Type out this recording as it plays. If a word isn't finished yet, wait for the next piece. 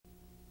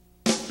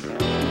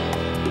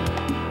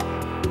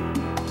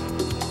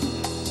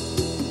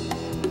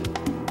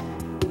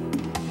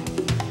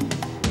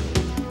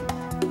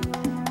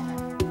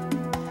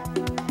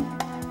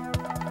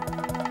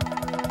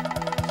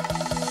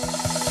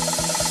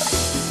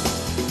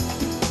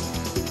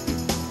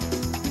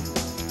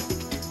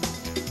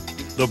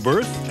The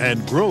birth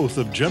and growth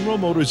of General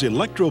Motors'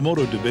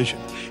 Electro-Motive Division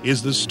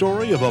is the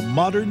story of a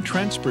modern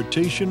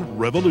transportation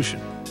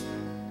revolution.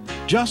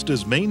 Just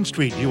as Main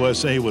Street,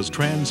 USA was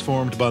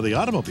transformed by the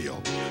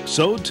automobile,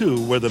 so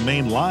too were the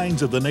main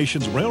lines of the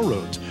nation's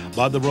railroads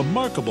by the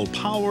remarkable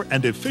power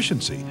and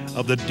efficiency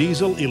of the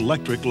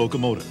diesel-electric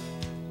locomotive.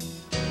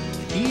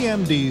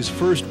 EMD's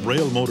first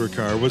rail motor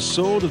car was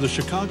sold to the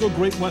Chicago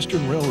Great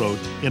Western Railroad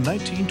in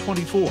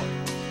 1924.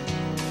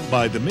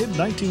 By the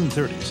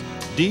mid-1930s,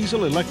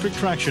 diesel-electric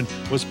traction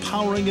was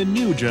powering a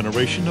new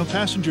generation of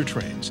passenger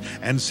trains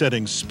and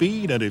setting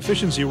speed and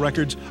efficiency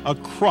records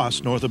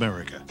across North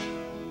America.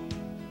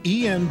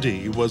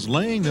 EMD was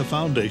laying the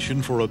foundation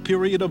for a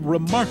period of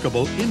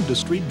remarkable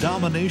industry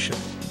domination.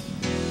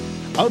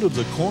 Out of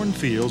the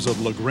cornfields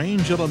of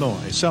LaGrange,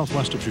 Illinois,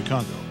 southwest of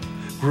Chicago,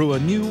 grew a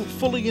new,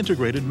 fully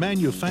integrated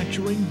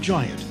manufacturing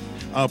giant,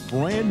 a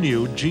brand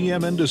new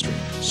GM industry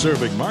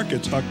serving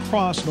markets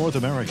across North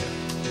America.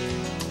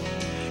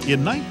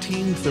 In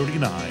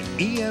 1939,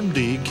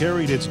 EMD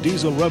carried its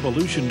diesel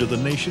revolution to the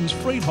nation's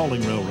freight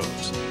hauling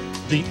railroads.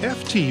 The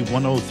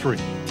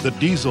FT-103, the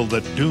diesel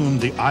that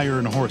doomed the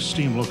Iron Horse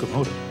steam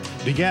locomotive,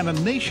 began a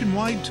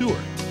nationwide tour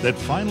that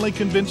finally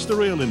convinced the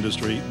rail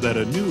industry that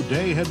a new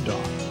day had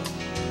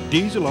dawned.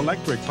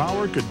 Diesel-electric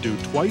power could do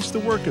twice the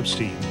work of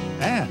steam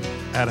and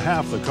at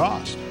half the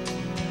cost.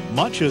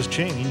 Much has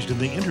changed in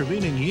the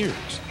intervening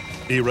years.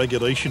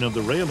 Deregulation of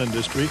the rail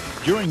industry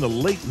during the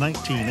late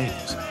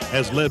 1980s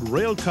has led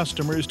rail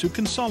customers to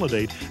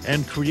consolidate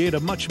and create a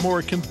much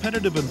more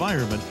competitive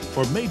environment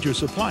for major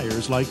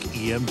suppliers like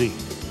EMD.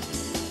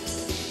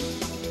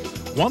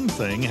 One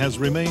thing has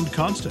remained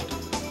constant: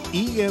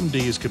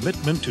 EMD's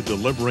commitment to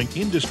delivering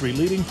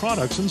industry-leading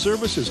products and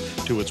services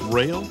to its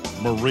rail,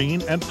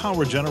 marine, and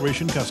power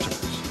generation customers.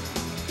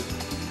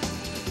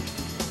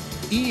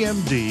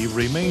 EMD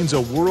remains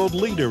a world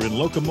leader in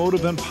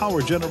locomotive and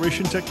power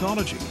generation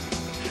technology,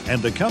 and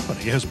the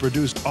company has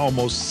produced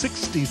almost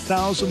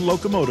 60,000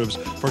 locomotives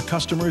for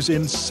customers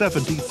in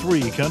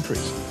 73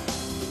 countries.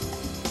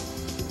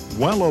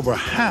 Well over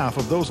half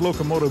of those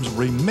locomotives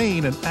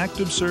remain in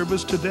active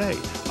service today,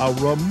 a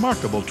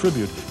remarkable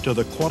tribute to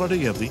the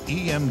quality of the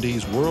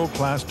EMD's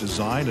world-class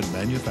design and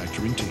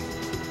manufacturing team.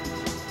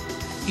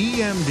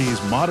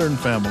 EMD's modern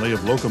family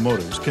of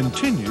locomotives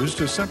continues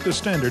to set the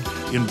standard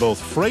in both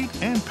freight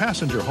and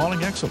passenger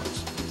hauling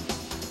excellence.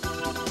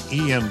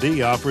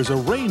 EMD offers a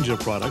range of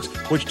products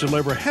which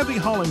deliver heavy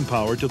hauling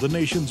power to the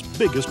nation's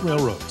biggest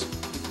railroads.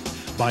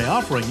 By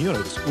offering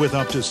units with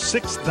up to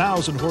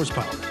 6,000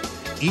 horsepower,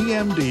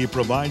 EMD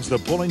provides the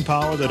pulling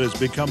power that has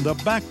become the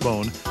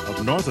backbone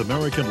of North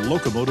American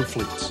locomotive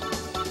fleets.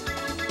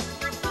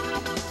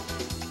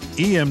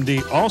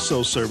 EMD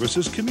also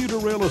services commuter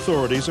rail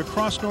authorities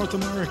across North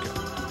America.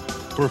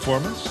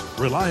 Performance,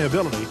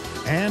 reliability,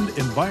 and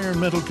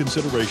environmental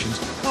considerations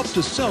help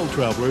to sell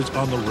travelers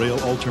on the rail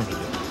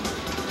alternative.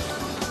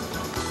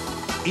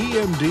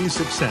 EMD's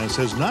success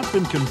has not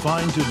been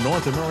confined to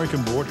North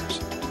American borders.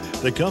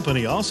 The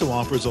company also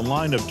offers a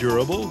line of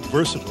durable,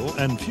 versatile,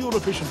 and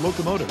fuel-efficient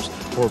locomotives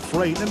for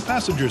freight and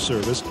passenger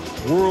service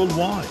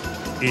worldwide,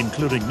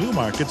 including new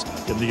markets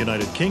in the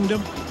United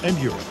Kingdom and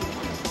Europe.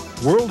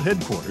 World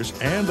headquarters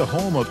and the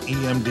home of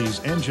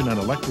EMD's engine and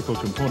electrical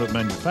component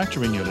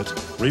manufacturing units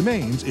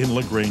remains in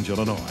LaGrange,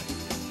 Illinois.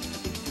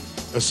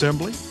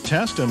 Assembly,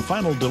 test, and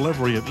final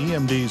delivery of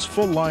EMD's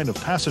full line of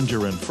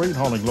passenger and freight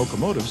hauling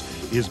locomotives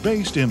is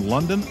based in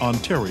London,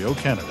 Ontario,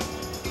 Canada.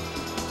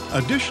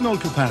 Additional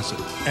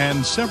capacity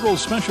and several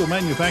special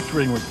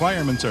manufacturing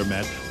requirements are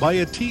met by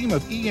a team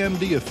of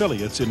EMD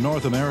affiliates in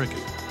North America,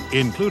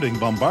 including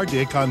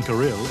Bombardier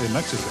Concaril in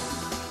Mexico,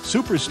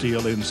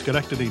 Supersteel in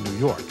Schenectady, New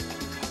York,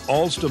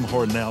 Alstom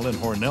Hornell in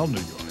Hornell,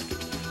 New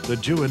York, the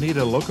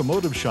Juanita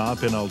Locomotive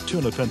Shop in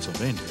Altoona,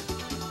 Pennsylvania,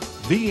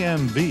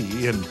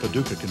 VMV in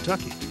Paducah,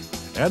 Kentucky,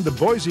 and the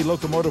Boise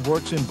Locomotive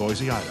Works in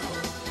Boise, Idaho,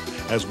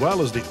 as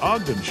well as the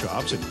Ogden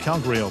shops in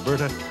Calgary,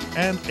 Alberta,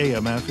 and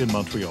AMF in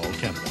Montreal,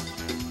 Canada.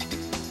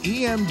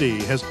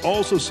 EMD has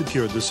also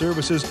secured the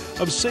services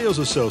of sales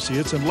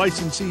associates and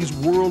licensees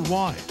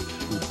worldwide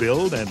who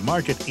build and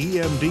market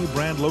EMD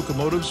brand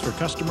locomotives for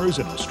customers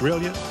in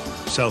Australia,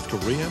 South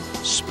Korea,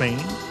 Spain,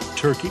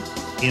 Turkey,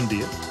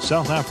 India,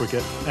 South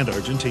Africa, and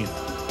Argentina.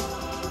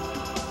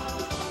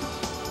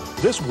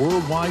 This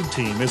worldwide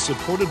team is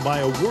supported by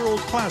a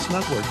world-class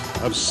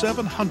network of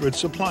 700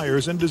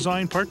 suppliers and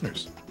design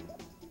partners.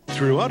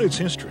 Throughout its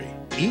history,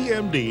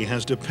 EMD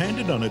has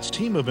depended on its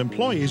team of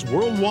employees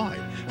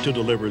worldwide to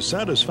deliver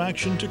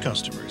satisfaction to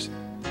customers.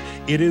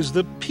 It is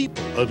the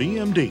people of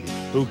EMD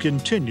who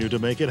continue to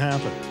make it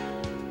happen.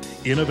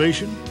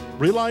 Innovation,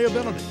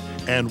 reliability,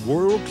 and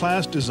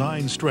world-class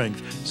design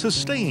strength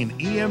sustain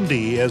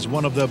EMD as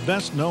one of the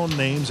best-known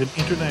names in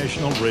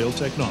international rail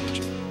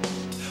technology.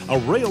 A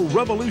rail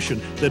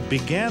revolution that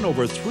began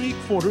over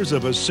 3/4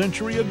 of a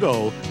century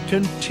ago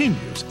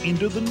continues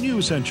into the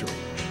new century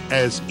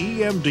as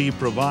EMD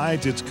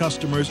provides its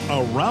customers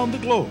around the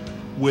globe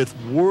with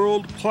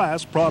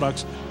world-class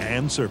products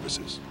and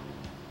services.